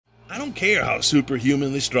I don't care how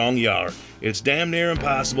superhumanly strong you are, it's damn near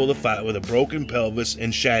impossible to fight with a broken pelvis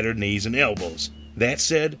and shattered knees and elbows. That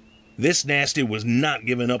said, this nasty was not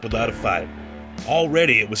giving up without a fight.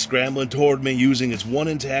 Already it was scrambling toward me using its one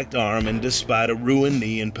intact arm and despite a ruined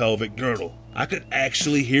knee and pelvic girdle. I could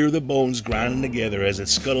actually hear the bones grinding together as it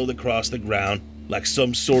scuttled across the ground like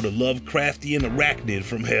some sort of Lovecraftian arachnid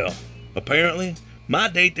from hell. Apparently, my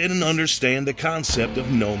date didn't understand the concept of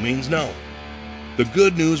no means no. The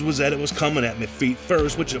good news was that it was coming at me feet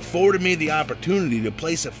first, which afforded me the opportunity to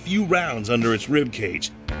place a few rounds under its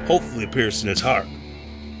ribcage, hopefully piercing its heart.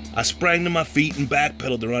 I sprang to my feet and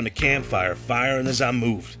backpedaled around the campfire, firing as I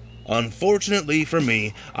moved. Unfortunately for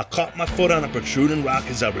me, I caught my foot on a protruding rock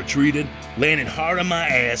as I retreated, landing hard on my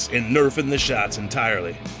ass and nerfing the shots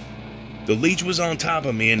entirely. The leech was on top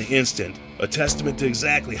of me in an instant, a testament to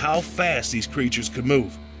exactly how fast these creatures could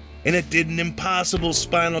move, and it did an impossible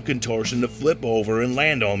spinal contortion to flip over and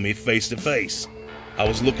land on me face to face. I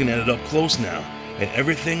was looking at it up close now, and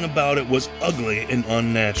everything about it was ugly and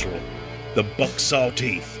unnatural. The bucksaw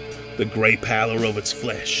teeth, the gray pallor of its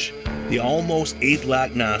flesh, the almost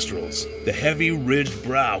ape-like nostrils, the heavy ridged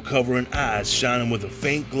brow covering eyes shining with a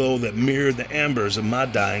faint glow that mirrored the embers of my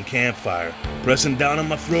dying campfire. Pressing down on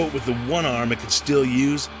my throat with the one arm it could still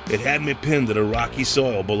use, it had me pinned to the rocky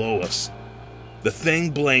soil below us. The thing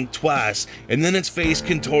blinked twice, and then its face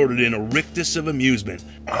contorted in a rictus of amusement.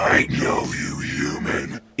 "I know you,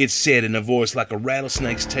 human," it said in a voice like a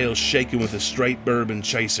rattlesnake's tail shaken with a straight bourbon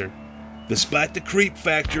chaser. Despite the creep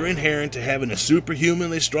factor inherent to having a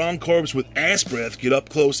superhumanly strong corpse with ass breath get up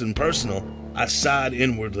close and personal, I sighed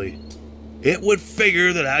inwardly. It would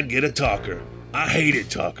figure that I'd get a talker. I hated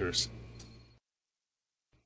talkers.